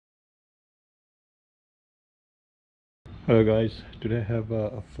Hello guys, today I have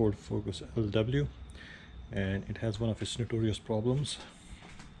a Ford Focus LW and it has one of its notorious problems,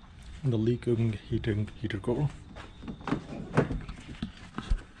 the leaking heater core.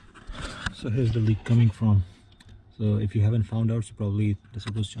 So here's the leak coming from. So if you haven't found out, so probably there's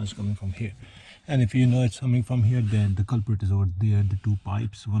a good chance coming from here. And if you know it's coming from here, then the culprit is over there, the two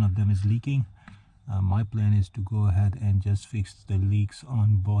pipes, one of them is leaking. My plan is to go ahead and just fix the leaks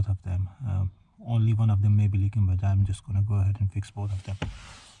on both of them. Only one of them may be leaking, but I'm just gonna go ahead and fix both of them.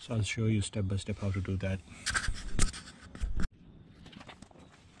 So I'll show you step by step how to do that.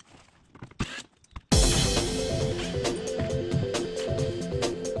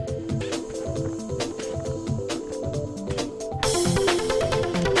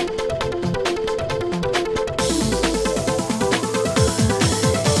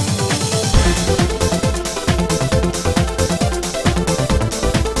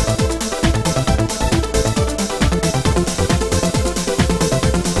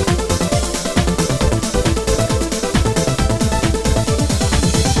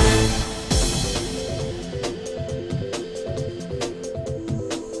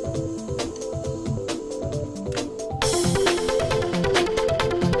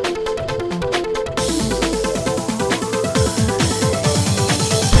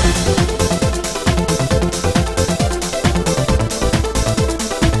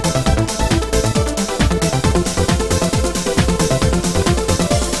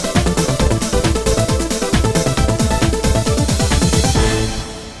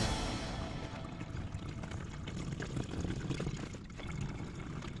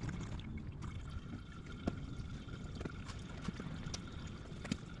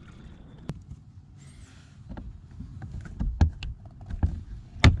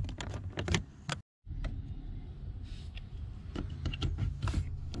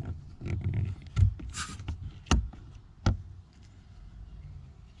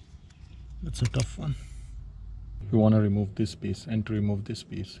 That's a tough one. If you want to remove this piece, and to remove this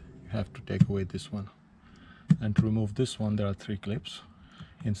piece you have to take away this one, and to remove this one there are 3 clips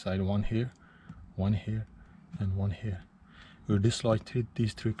inside, one here, and one here. You dislodge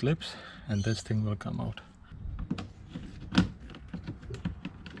these 3 clips and this thing will come out.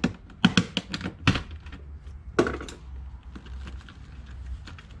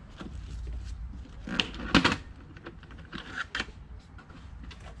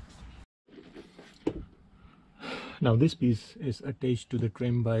 Now this piece is attached to the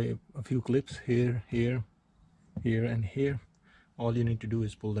trim by a few clips here, here, here and here. All you need to do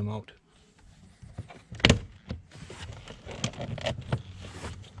is pull them out.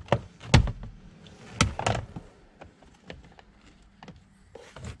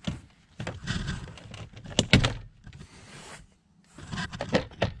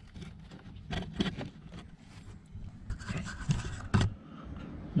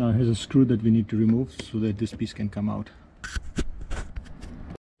 Now here's a screw that we need to remove so that this piece can come out.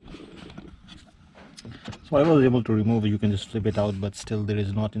 So I was able to remove it. You can just flip it out, but still there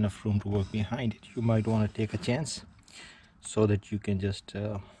is not enough room to work behind it. You might want to take a chance so that you can just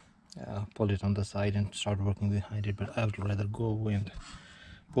pull it on the side and start working behind it, but I would rather go and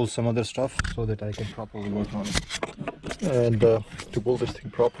pull some other stuff so that I can properly work on it. And to pull this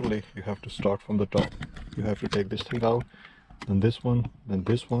thing properly, you have to start from the top. You have to take this thing out, then this one,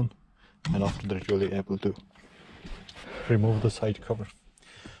 and after that you'll be able to remove the side cover.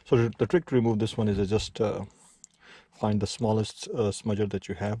 So the trick to remove this one is to just find the smallest smudger that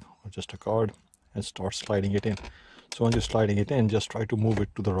you have, or just a card, and start sliding it in. So once you're sliding it in, just try to move it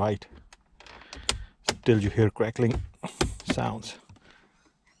to the right till you hear crackling sounds.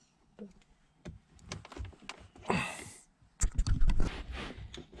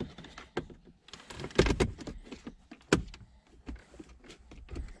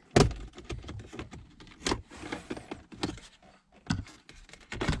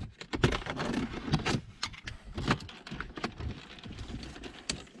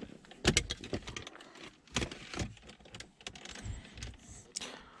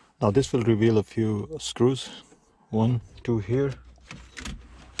 Now this will reveal a few screws, 1, 2 here,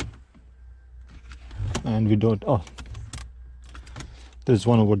 and we don't, there's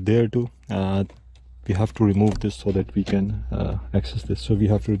one over there too. We have to remove this so that we can access this. So we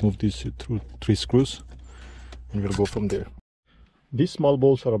have to remove these 3 screws and we'll go from there. These small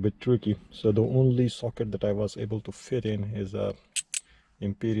bolts are a bit tricky, so the only socket that I was able to fit in is a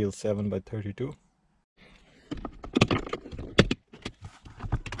Imperial 7x32.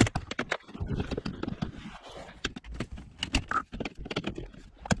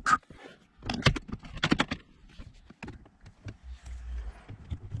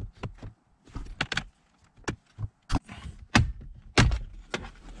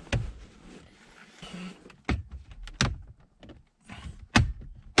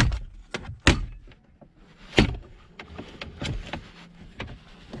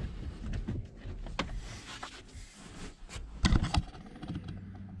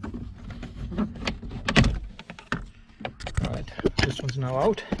 now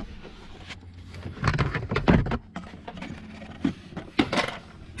out.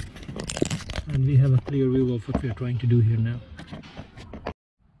 And we have a clear view of what we are trying to do here now.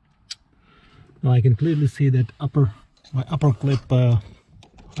 Now I can clearly see that my upper clip, I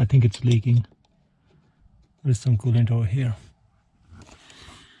think it's leaking. There's some coolant over here.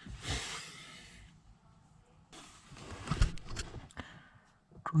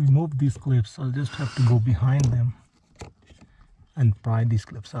 To remove these clips, I'll just have to go behind them and pry these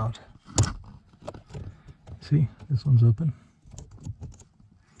clips out. See, this one's open.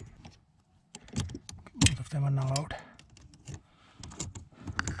 Both of them are now out.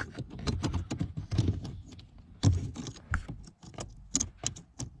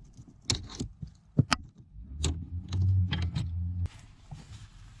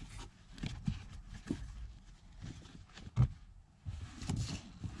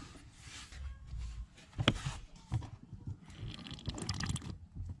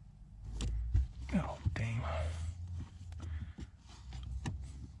 Oh, dang.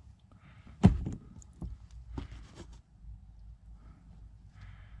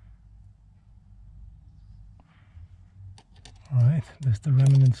 Alright, there's the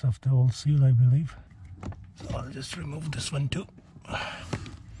remnants of the old seal, I believe. So I'll just remove this one too.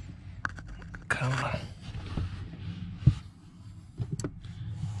 Come on.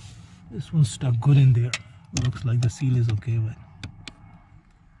 This one's stuck good in there. Looks like the seal is okay, but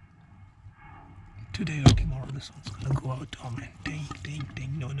today or tomorrow this one's gonna go out. Oh man, dang, dang,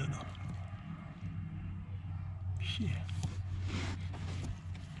 dang, no. Shit.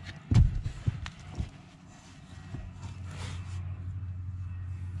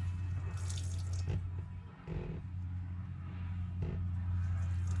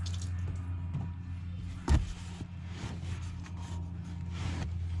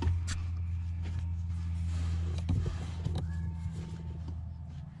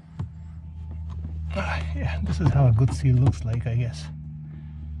 Yeah, this is how a good seal looks like, I guess.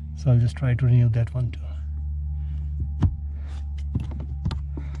 So I'll just try to renew that one too.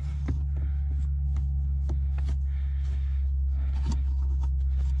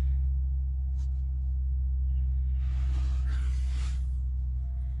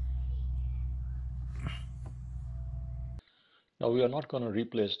 Now we are not going to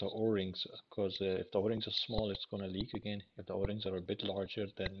replace the O-rings because if the O-rings are small, it's going to leak again. If the O-rings are a bit larger,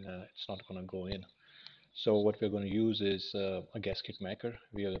 then it's not going to go in. So what we're going to use is a gasket maker.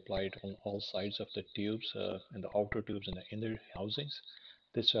 We have applied on all sides of the tubes and the outer tubes and the inner housings.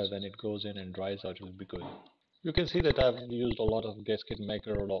 This way when it goes in and dries out, it will be good. You can see that I've used a lot of gasket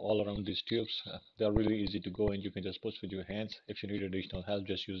maker all around these tubes. They are really easy to go in. You can just push with your hands. If you need additional help,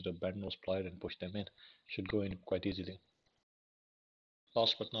 just use the bend nose plier and push them in. Should go in quite easily.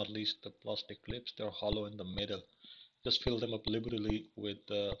 Last but not least, the plastic clips. They're hollow in the middle. Just fill them up liberally with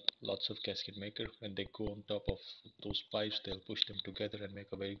lots of gasket maker. When they go on top of those pipes, they'll push them together and make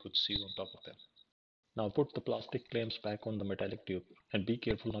a very good seal on top of them. Now put the plastic clamps back on the metallic tube and be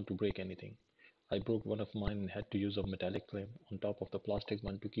careful not to break anything. I broke one of mine and had to use a metallic clamp on top of the plastic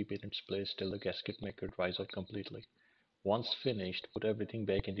one to keep it in its place till the gasket maker dries out completely. Once finished, put everything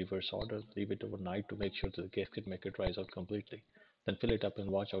back in reverse order, leave it overnight to make sure that the gasket maker dries out completely. Then fill it up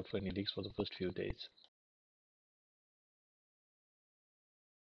and watch out for any leaks for the first few days.